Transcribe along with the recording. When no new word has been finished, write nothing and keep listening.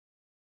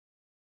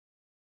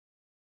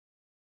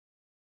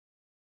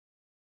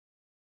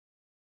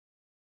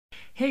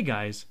Hey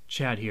guys,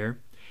 Chad here.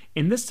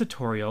 In this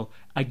tutorial,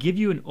 I give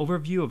you an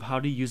overview of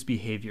how to use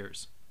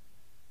behaviors.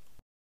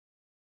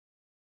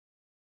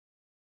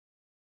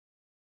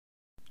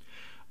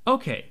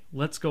 Okay,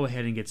 let's go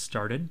ahead and get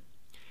started.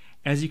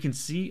 As you can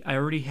see, I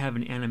already have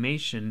an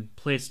animation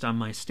placed on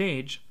my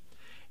stage,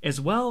 as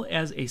well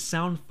as a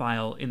sound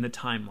file in the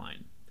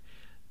timeline.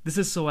 This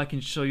is so I can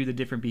show you the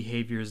different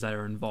behaviors that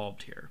are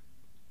involved here.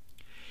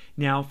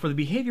 Now, for the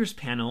behaviors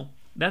panel,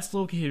 that's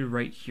located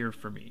right here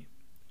for me.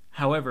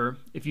 However,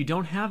 if you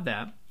don't have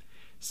that,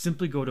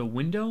 simply go to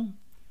Window,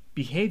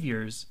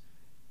 Behaviors,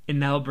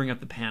 and that'll bring up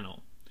the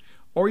panel.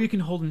 Or you can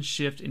hold in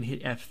Shift and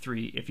hit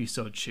F3 if you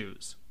so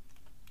choose.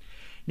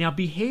 Now,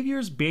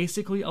 behaviors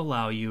basically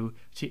allow you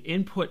to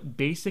input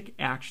basic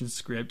action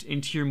script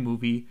into your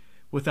movie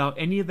without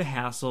any of the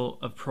hassle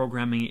of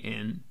programming it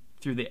in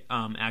through the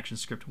action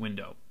script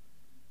window.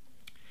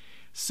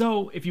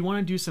 So if you want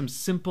to do some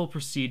simple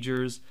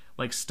procedures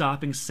like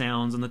stopping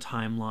sounds on the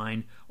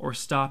timeline or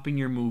stopping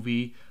your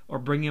movie or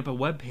bringing up a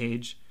web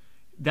page,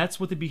 that's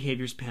what the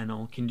behaviors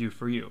panel can do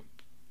for you.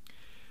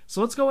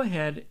 So let's go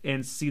ahead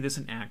and see this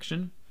in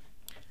action.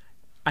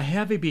 I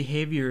have a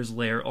behaviors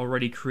layer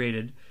already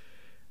created,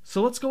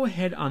 so let's go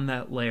ahead on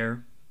that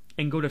layer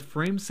and go to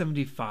frame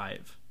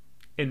 75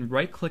 and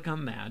right click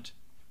on that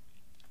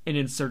and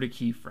insert a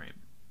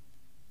keyframe.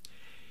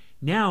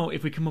 Now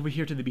if we come over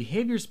here to the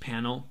behaviors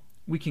panel,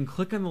 we can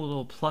click on the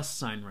little plus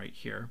sign right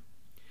here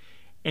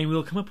and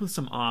we'll come up with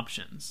some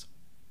options.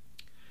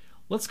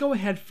 Let's go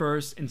ahead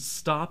first and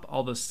stop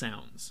all the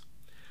sounds.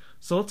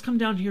 So let's come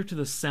down here to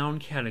the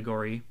sound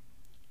category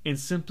and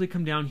simply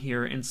come down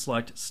here and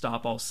select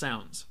stop all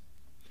sounds.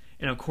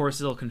 And of course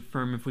it'll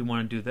confirm if we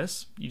want to do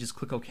this. You just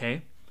click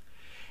OK.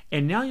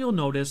 And now you'll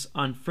notice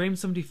on frame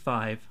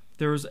 75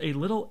 there's a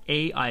little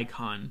A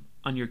icon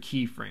on your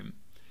keyframe.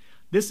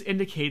 This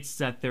indicates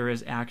that there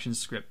is action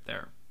script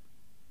there.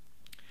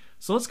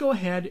 So let's go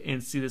ahead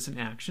and see this in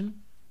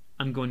action.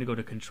 I'm going to go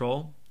to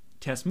Control,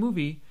 Test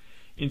Movie,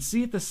 and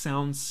see if the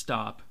sounds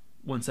stop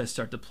once I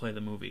start to play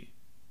the movie.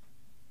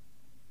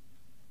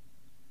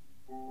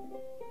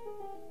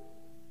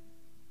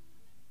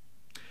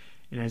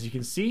 And as you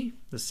can see,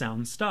 the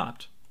sound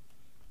stopped.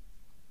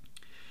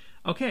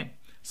 Okay,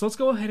 so let's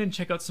go ahead and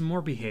check out some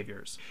more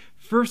behaviors.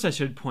 First, I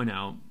should point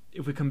out,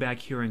 if we come back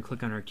here and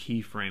click on our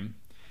keyframe,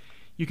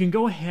 you can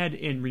go ahead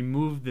and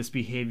remove this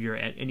behavior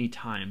at any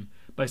time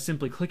by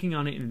simply clicking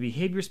on it in the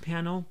behaviors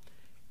panel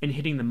and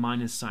hitting the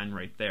minus sign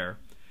right there.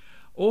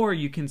 Or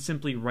you can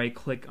simply right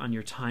click on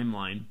your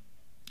timeline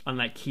on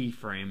that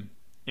keyframe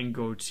and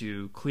go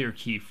to clear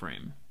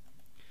keyframe.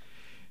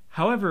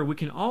 However, we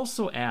can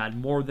also add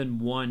more than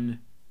one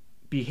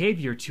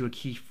behavior to a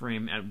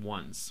keyframe at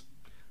once.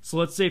 So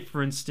let's say,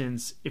 for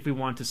instance, if we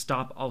want to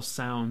stop all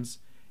sounds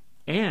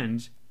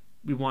and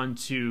we want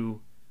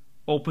to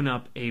open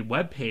up a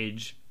web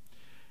page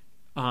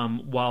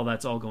while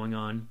that's all going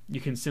on,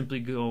 you can simply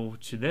go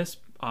to this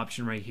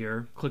option right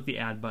here, click the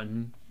add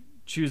button,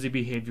 choose the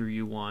behavior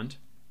you want,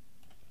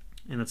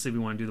 and let's say we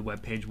want to do the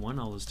web page one.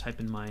 I'll just type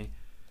in my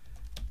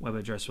web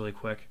address really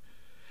quick,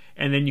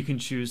 and then you can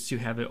choose to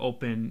have it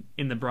open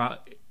in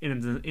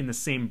the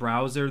same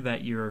browser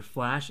that your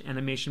Flash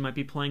animation might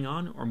be playing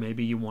on, or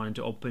maybe you wanted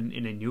to open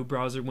in a new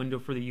browser window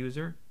for the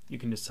user. You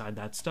can decide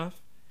that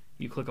stuff.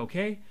 You click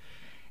OK,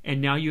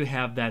 and now you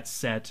have that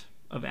set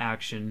of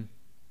action,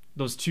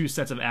 those two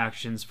sets of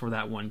actions for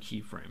that one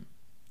keyframe.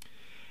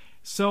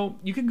 So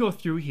you can go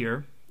through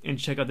here and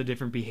check out the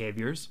different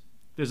behaviors.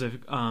 There's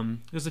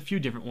a few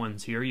different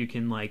ones here. You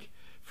can, like,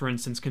 for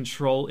instance,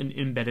 control an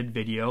embedded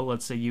video.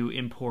 Let's say you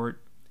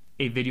import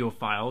a video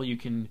file. You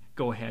can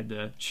go ahead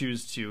to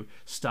choose to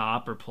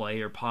stop or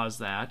play or pause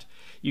that.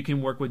 You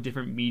can work with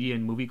different media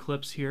and movie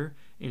clips here,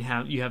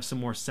 and you have some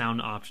more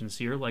sound options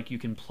here, like you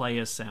can play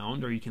a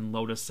sound or you can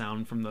load a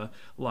sound from the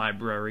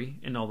library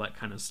and all that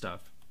kind of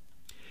stuff.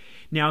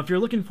 Now, if you're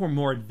looking for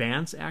more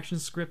advanced action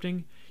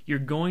scripting, you're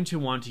going to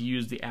want to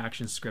use the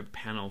action script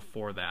panel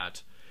for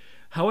that.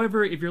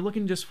 However, if you're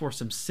looking just for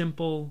some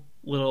simple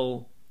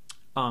little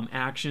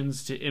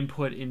actions to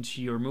input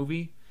into your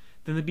movie,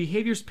 then the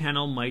behaviors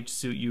panel might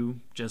suit you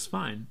just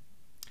fine.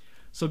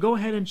 So go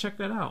ahead and check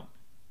that out.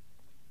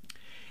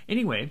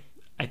 Anyway,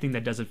 I think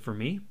that does it for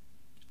me.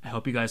 I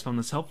hope you guys found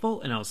this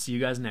helpful, and I'll see you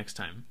guys next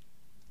time.